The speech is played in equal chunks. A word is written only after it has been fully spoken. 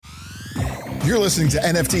You're listening to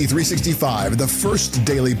NFT 365, the first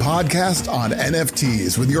daily podcast on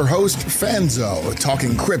NFTs with your host, Fanzo,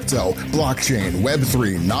 talking crypto, blockchain,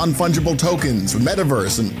 Web3, non-fungible tokens,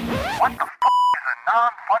 metaverse, and... What the is a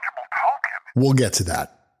non-fungible token? We'll get to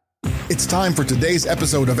that. It's time for today's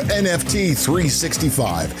episode of NFT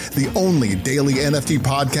 365, the only daily NFT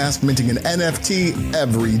podcast minting an NFT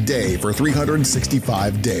every day for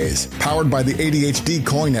 365 days. Powered by the ADHD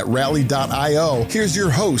coin at rally.io, here's your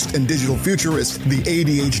host and digital futurist, the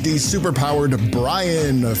ADHD superpowered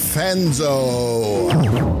Brian Fanzo. This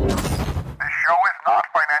show is not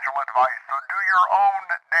financial advice, so do your own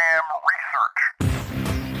damn research.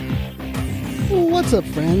 What's up,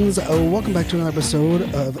 friends? Welcome back to another episode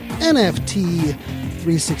of NFT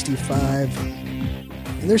 365.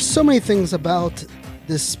 And there's so many things about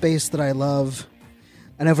this space that I love.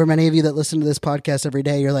 I know for many of you that listen to this podcast every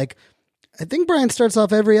day, you're like, I think Brian starts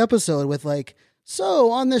off every episode with like,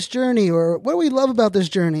 so on this journey, or what do we love about this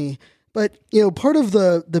journey? But, you know, part of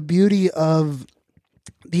the beauty of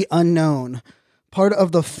the unknown, part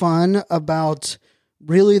of the fun about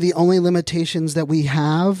really the only limitations that we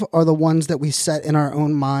have are the ones that we set in our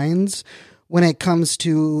own minds when it comes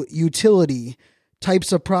to utility,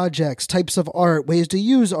 types of projects, types of art, ways to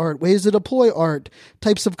use art, ways to deploy art,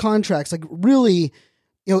 types of contracts. Like really,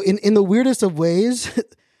 you know, in the weirdest of ways,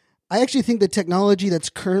 I actually think the technology that's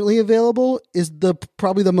currently available is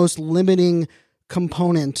probably the most limiting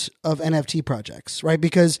component of NFT projects, right?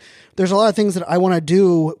 Because there's a lot of things that I want to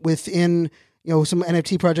do within, you know, some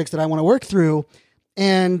NFT projects that I want to work through.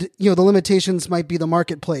 And, you know, the limitations might be the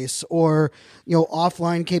marketplace or, you know,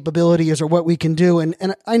 offline capabilities or what we can do.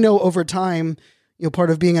 And I know over time, you know, part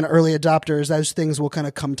of being an early adopter is those things will kind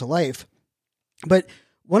of come to life. But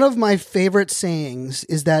one of my favorite sayings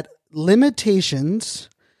is that limitations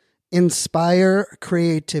inspire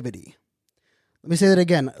creativity. Let me say that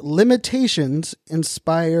again. Limitations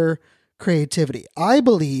inspire creativity. I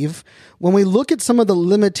believe when we look at some of the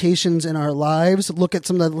limitations in our lives, look at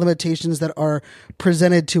some of the limitations that are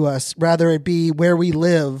presented to us, rather it be where we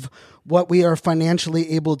live, what we are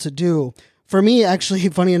financially able to do. For me, actually,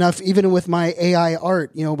 funny enough, even with my AI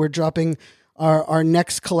art, you know, we're dropping our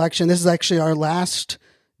next collection. This is actually our last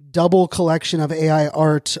double collection of AI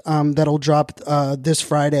art that'll drop this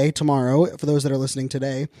Friday, tomorrow, for those that are listening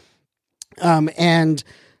today.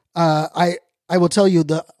 I will tell you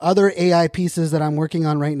the other AI pieces that I'm working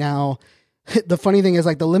on right now. The funny thing is,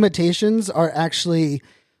 like, the limitations are actually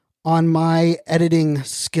on my editing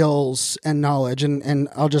skills and knowledge. And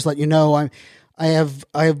I'll just let you know, I have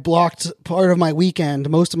blocked part of my weekend,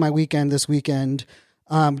 most of my weekend this weekend,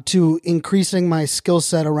 to increasing my skill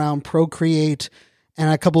set around Procreate and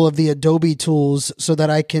a couple of the Adobe tools so that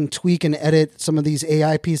I can tweak and edit some of these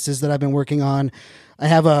AI pieces that I've been working on. I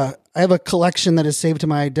have a collection that is saved to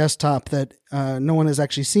my desktop that no one has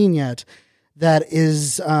actually seen yet. That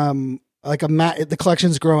is the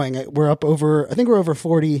collection's growing. I think we're over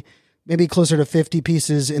 40, maybe closer to 50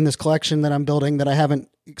 pieces in this collection that I'm building that I haven't,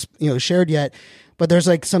 you know, shared yet. But there's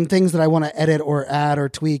like some things that I want to edit or add or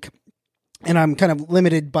tweak, and I'm kind of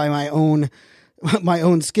limited by my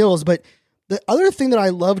own skills. But the other thing that I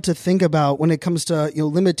love to think about when it comes to, you know,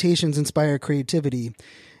 limitations inspire creativity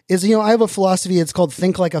is, you know, I have a philosophy. It's called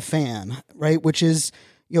think like a fan, right? Which is,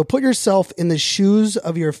 you know, put yourself in the shoes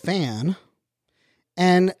of your fan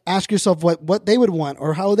and ask yourself what they would want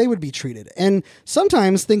or how they would be treated. And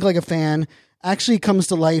sometimes think like a fan actually comes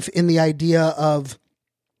to life in the idea of,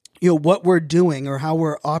 you know, what we're doing or how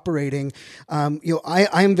we're operating. You know,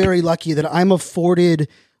 I'm very lucky that I'm afforded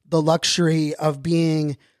the luxury of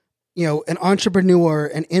being, you know, an entrepreneur,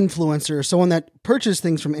 an influencer, someone that purchases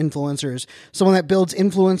things from influencers, someone that builds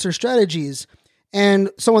influencer strategies, and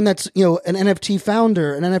someone that's, you know, an NFT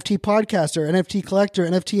founder, an NFT podcaster, NFT collector,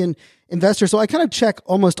 NFT investor. So I kind of check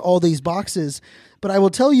almost all these boxes, but I will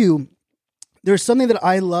tell you, there's something that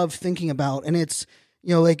I love thinking about, and it's,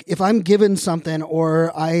 you know, like if I'm given something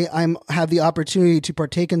or I'm have the opportunity to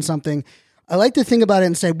partake in something, I like to think about it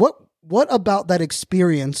and say, what about that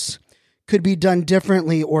experience could be done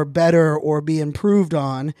differently or better or be improved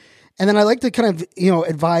on. And then I like to kind of, you know,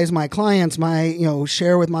 advise my clients,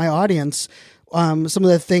 share with my audience some of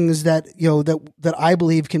the things that, you know, that I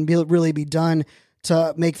believe can really be done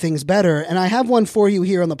to make things better. And I have one for you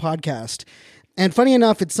here on the podcast. And funny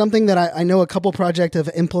enough, it's something that I know a couple projects have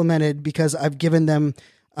implemented because I've given them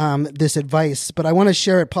this advice, but I want to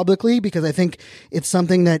share it publicly because I think it's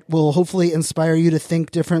something that will hopefully inspire you to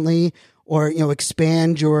think differently or, you know,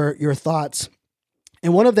 expand your thoughts.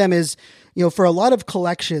 And one of them is, you know, for a lot of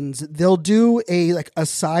collections, they'll do a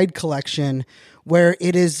side collection where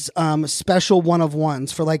it is special one of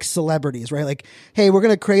ones for like celebrities, right? Like, hey,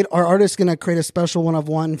 our artist's going to create a special one of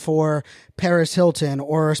one for Paris Hilton,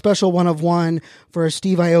 or a special one of one for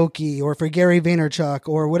Steve Aoki, or for Gary Vaynerchuk,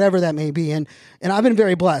 or whatever that may be. And I've been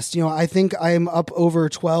very blessed. I think I'm up over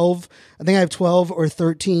 12. I think I have 12 or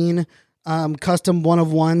 13 custom one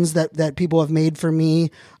of ones that people have made for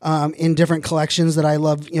me in different collections that I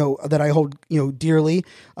love, that I hold, dearly.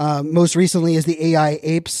 Most recently is the AI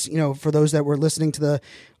apes, for those that were listening to the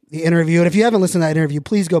interview. And if you haven't listened to that interview,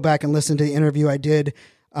 please go back and listen to the interview I did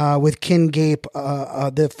with Ken Gape,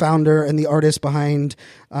 the founder and the artist behind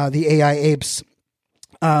the AI apes,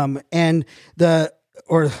 and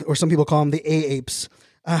or some people call them the A apes.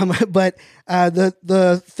 But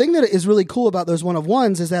the thing that is really cool about those one of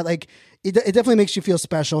ones is that like it definitely makes you feel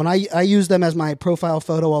special, and I use them as my profile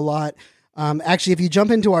photo a lot. Actually, if you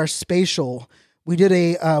jump into our spatial, we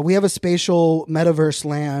have a spatial metaverse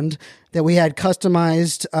land that we had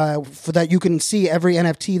customized for that. You can see every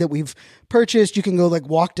NFT that we've purchased. You can go like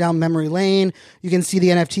walk down memory lane. You can see the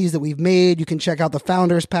NFTs that we've made. You can check out the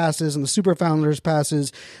founders passes and the super founders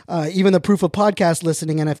passes. Even the proof of podcast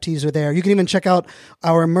listening NFTs are there. You can even check out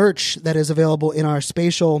our merch that is available in our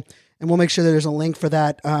spatial, and we'll make sure that there's a link for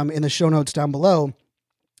that in the show notes down below.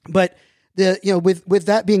 But with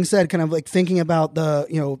that being said, kind of like thinking about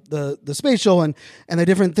the spatial and the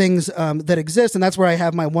different things that exist, and that's where I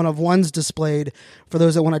have my one of ones displayed for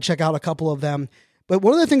those that want to check out a couple of them. But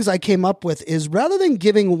one of the things I came up with is, rather than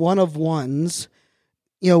giving one of ones,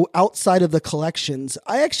 outside of the collections,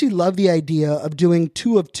 I actually love the idea of doing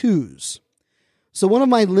two of twos. So one of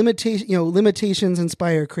my limitations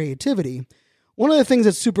inspire creativity. One of the things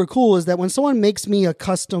that's super cool is that when someone makes me a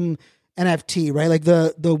custom NFT, right? Like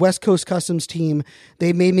the West Coast Customs team,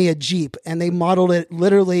 they made me a Jeep, and they modeled it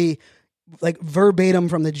literally like verbatim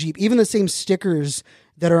from the Jeep. Even the same stickers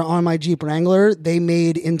that are on my Jeep Wrangler, they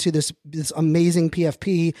made into this amazing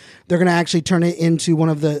PFP. They're going to actually turn it into one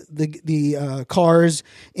of the cars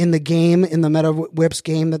in the game, in the Meta Whips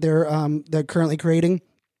game that they're currently creating.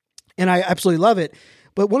 And I absolutely love it.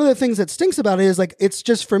 But one of the things that stinks about it is like, it's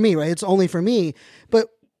just for me, right? It's only for me. But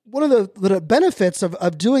one of the benefits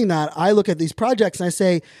of doing that, I look at these projects and I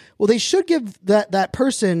say, well, they should give that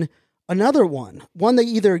person another one they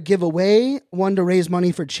either give away, one to raise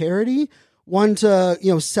money for charity, one to,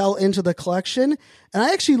 sell into the collection. And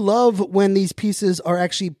I actually love when these pieces are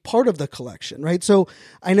actually part of the collection, right? So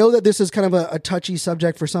I know that this is kind of a touchy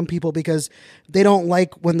subject for some people because they don't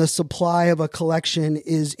like when the supply of a collection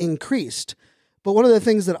is increased. But one of the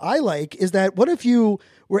things that I like is that, what if you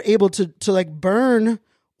were able to like burn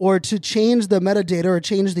or to change the metadata or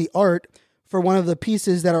change the art for one of the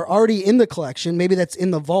pieces that are already in the collection, maybe that's in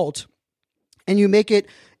the vault, and you make it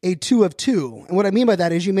a two of two. And what I mean by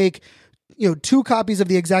that is you make, two copies of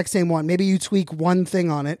the exact same one. Maybe you tweak one thing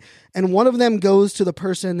on it, and one of them goes to the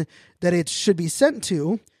person that it should be sent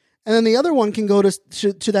to, and then the other one can go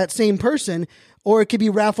to that same person, or it could be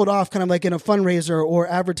raffled off kind of like in a fundraiser or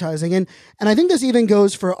advertising. And I think this even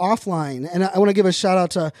goes for offline. And I want to give a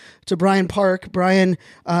shout out to Brian Park. Brian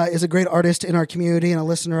is a great artist in our community and a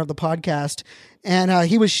listener of the podcast. And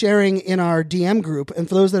he was sharing in our DM group. And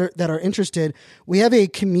for those that are interested, we have a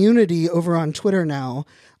community over on Twitter now,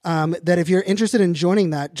 that if you're interested in joining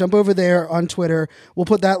that, jump over there on Twitter. We'll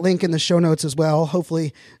put that link in the show notes as well.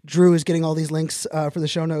 Hopefully Drew is getting all these links for the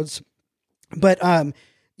show notes. But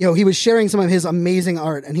he was sharing some of his amazing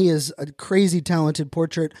art, and he is a crazy talented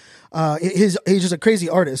portrait. He's just a crazy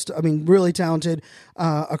artist. I mean, really talented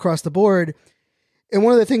across the board. And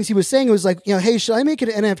one of the things he was saying was like, hey, should I make an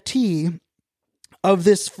NFT of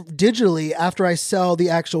this digitally after I sell the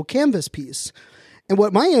actual canvas piece? And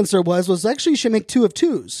what my answer was actually you should make two of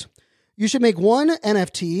twos. You should make one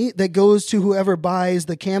NFT that goes to whoever buys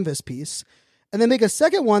the canvas piece, and then make a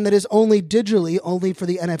second one that is only digitally, only for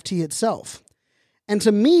the NFT itself. And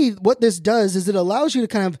to me, what this does is it allows you to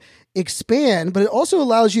kind of expand, but it also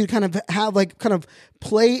allows you to kind of have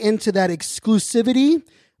play into that exclusivity,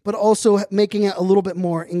 but also making it a little bit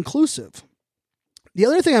more inclusive. The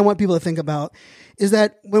other thing I want people to think about is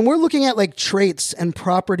that when we're looking at like traits and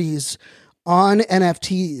properties on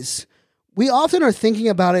NFTs, we often are thinking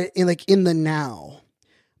about it in the now.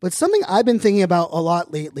 But something I've been thinking about a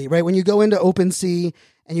lot lately, right? When you go into OpenSea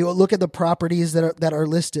and you look at the properties that are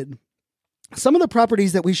listed, some of the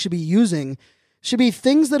properties that we should be using should be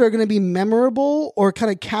things that are going to be memorable or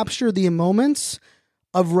kind of capture the moments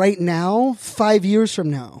of right now, 5 years from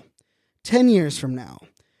now, 10 years from now.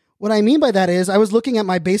 What I mean by that is I was looking at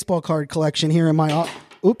my baseball card collection here in my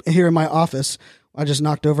office. I just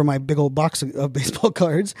knocked over my big old box of baseball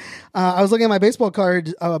cards. I was looking at my baseball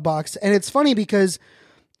card box, and it's funny because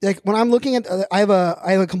like when I'm looking at, I have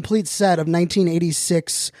a complete set of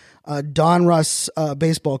 1986 Donruss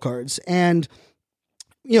baseball cards, and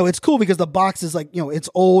it's cool because the box is like, it's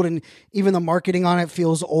old, and even the marketing on it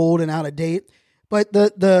feels old and out of date. But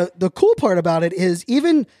the cool part about it is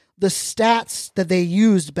even the stats that they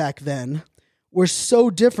used back then were so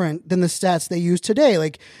different than the stats they use today.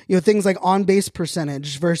 Like, things like on base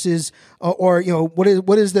percentage versus, or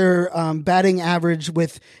what is their batting average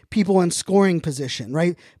with people in scoring position,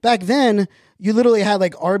 right? Back then, you literally had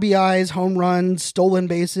like RBIs, home runs, stolen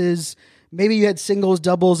bases. Maybe you had singles,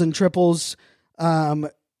 doubles, and triples,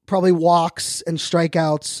 probably walks and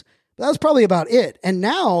strikeouts. But that was probably about it. And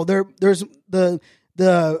now there's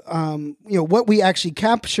what we actually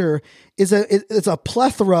capture is it's a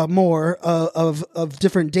plethora more of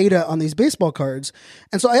different data on these baseball cards.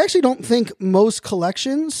 And so I actually don't think most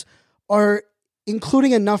collections are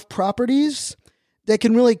including enough properties that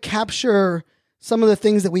can really capture some of the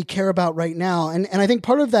things that we care about right now. And I think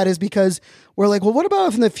part of that is because we're like, well, what about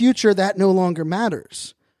if in the future that no longer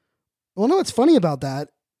matters? Well, no, what's funny about that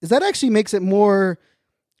is that actually makes it more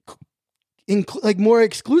more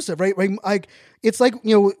exclusive, right? Like it's like,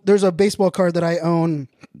 there's a baseball card that I own,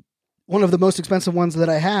 one of the most expensive ones that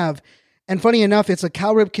I have. And funny enough, it's a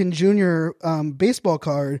Cal Ripken Jr. Baseball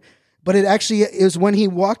card, but it actually is when he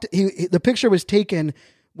walked, the picture was taken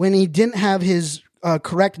when he didn't have his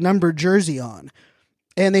correct number jersey on.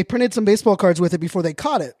 And they printed some baseball cards with it before they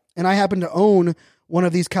caught it. And I happen to own one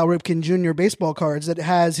of these Cal Ripken Jr. baseball cards that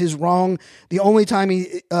has his wrong, the only time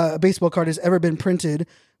a baseball card has ever been printed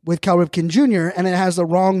with Cal Ripken Jr., and it has the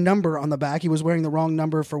wrong number on the back. He was wearing the wrong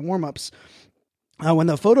number for warmups when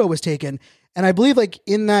the photo was taken. And I believe like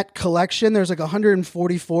in that collection, there's like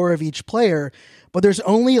 144 of each player, but there's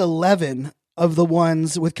only 11 of the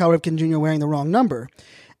ones with Cal Ripken Jr. wearing the wrong number.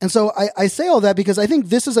 And so I say all that because I think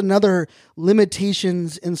this is another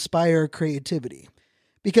limitations inspire creativity.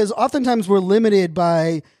 Because oftentimes we're limited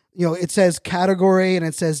by, it says category and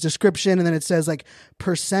it says description and then it says like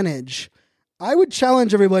percentage. I would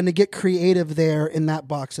challenge everyone to get creative there in that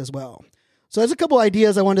box as well. So there's a couple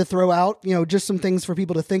ideas I wanted to throw out, just some things for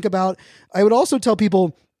people to think about. I would also tell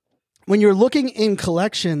people when you're looking in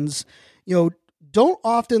collections,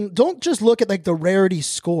 don't just look at like the rarity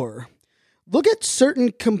score. Look at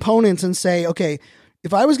certain components and say, okay,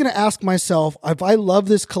 if I was going to ask myself, if I love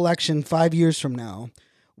this collection 5 years from now,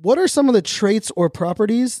 what are some of the traits or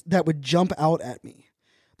properties that would jump out at me?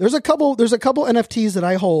 There's a couple NFTs that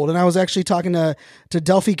I hold, and I was actually talking to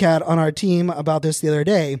Delphi Cat on our team about this the other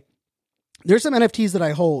day. There's some NFTs that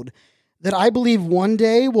I hold that I believe one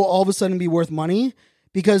day will all of a sudden be worth money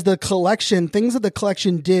because the collection, things that the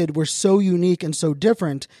collection did were so unique and so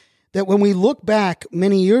different that when we look back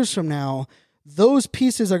many years from now, those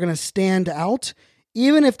pieces are going to stand out,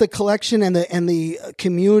 even if the collection and the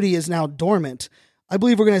community is now dormant. I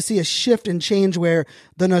believe we're going to see a shift and change where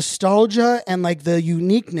the nostalgia and like the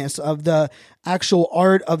uniqueness of the actual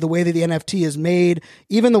art of the way that the NFT is made,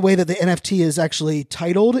 even the way that the NFT is actually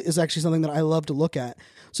titled is actually something that I love to look at.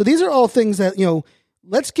 So these are all things that,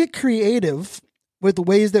 let's get creative with the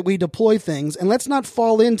ways that we deploy things, and let's not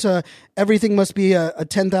fall into everything must be a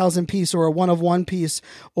 10,000 piece or a 1 of 1 piece,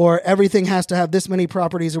 or everything has to have this many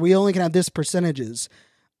properties, or we only can have this percentages.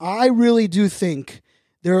 I really do think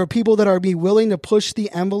there are people that are willing to push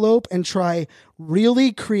the envelope and try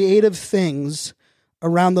really creative things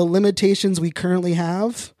around the limitations we currently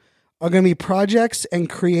have are going to be projects and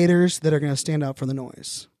creators that are going to stand out for the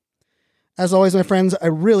noise. As always, my friends, I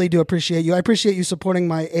really do appreciate you. I appreciate you supporting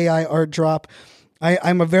my AI art drop.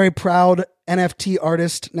 I'm a very proud NFT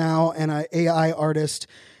artist now and an AI artist,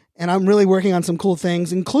 and I'm really working on some cool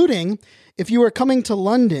things, including if you are coming to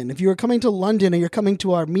London and you're coming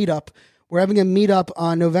to our meetup, we're having a meetup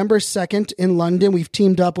on November 2nd in London. We've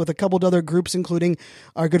teamed up with a couple of other groups, including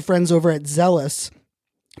our good friends over at Zealous.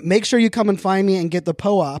 Make sure you come and find me and get the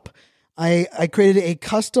POAP. I created a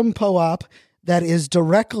custom POAP that is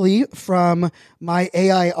directly from my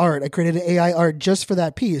AI art. I created an AI art just for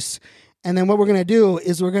that piece. And then what we're going to do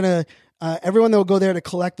is we're going to, everyone that will go there to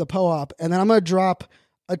collect the POAP, and then I'm going to drop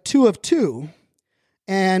a 2 of 2.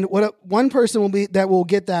 And one person will get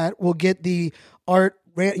the art.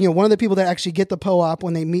 One of the people that actually get the POAP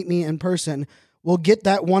when they meet me in person will get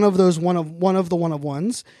that one of the one of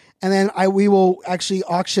ones, and then we will actually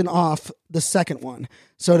auction off the second one.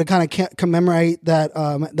 So to kind of commemorate that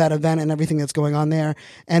event and everything that's going on there,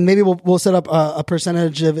 and maybe we'll set up a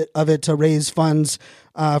percentage of it to raise funds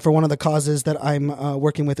for one of the causes that I'm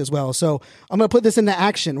working with as well. So I'm going to put this into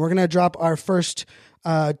action. We're going to drop our first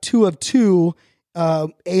 2 of 2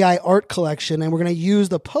 AI art collection, and we're going to use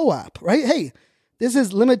the POAP. Right? Hey. This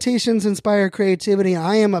is Limitations Inspire Creativity.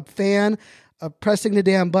 I am a fan of pressing the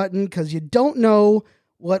damn button because you don't know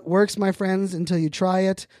what works, my friends, until you try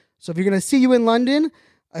it. So if you're going to see you in London,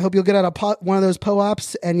 I hope you'll get out one of those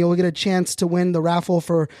PO-ops and you'll get a chance to win the raffle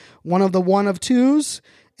for one of the 1 of 2s.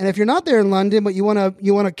 And if you're not there in London, but you want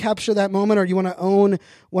to capture that moment, or you want to own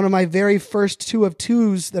one of my very first 2 of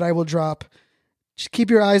 2s that I will drop, just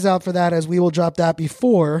keep your eyes out for that, as we will drop that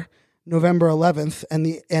before November 11th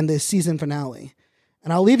and the season finale.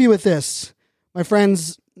 And I'll leave you with this. My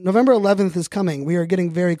friends, November 11th is coming. We are getting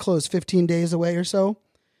very close, 15 days away or so.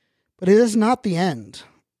 But it is not the end.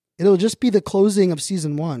 It'll just be the closing of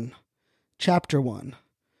season 1, chapter 1.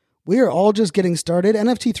 We are all just getting started.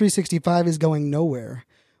 NFT 365 is going nowhere.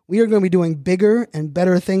 We are going to be doing bigger and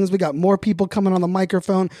better things. We got more people coming on the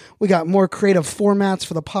microphone. We got more creative formats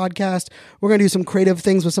for the podcast. We're going to do some creative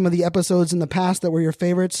things with some of the episodes in the past that were your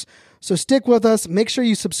favorites. So stick with us. Make sure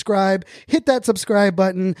you subscribe. Hit that subscribe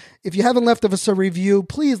button. If you haven't left us a review,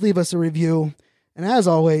 please leave us a review. And as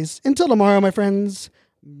always, until tomorrow, my friends,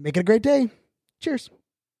 make it a great day. Cheers.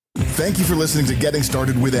 Thank you for listening to Getting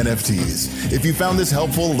Started with NFTs. If you found this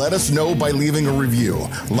helpful, let us know by leaving a review.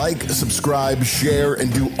 Like, subscribe, share,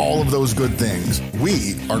 and do all of those good things.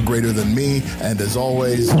 We are greater than me, and as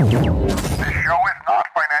always, This show is not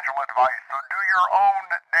financial advice, so do your own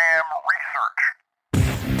damn research.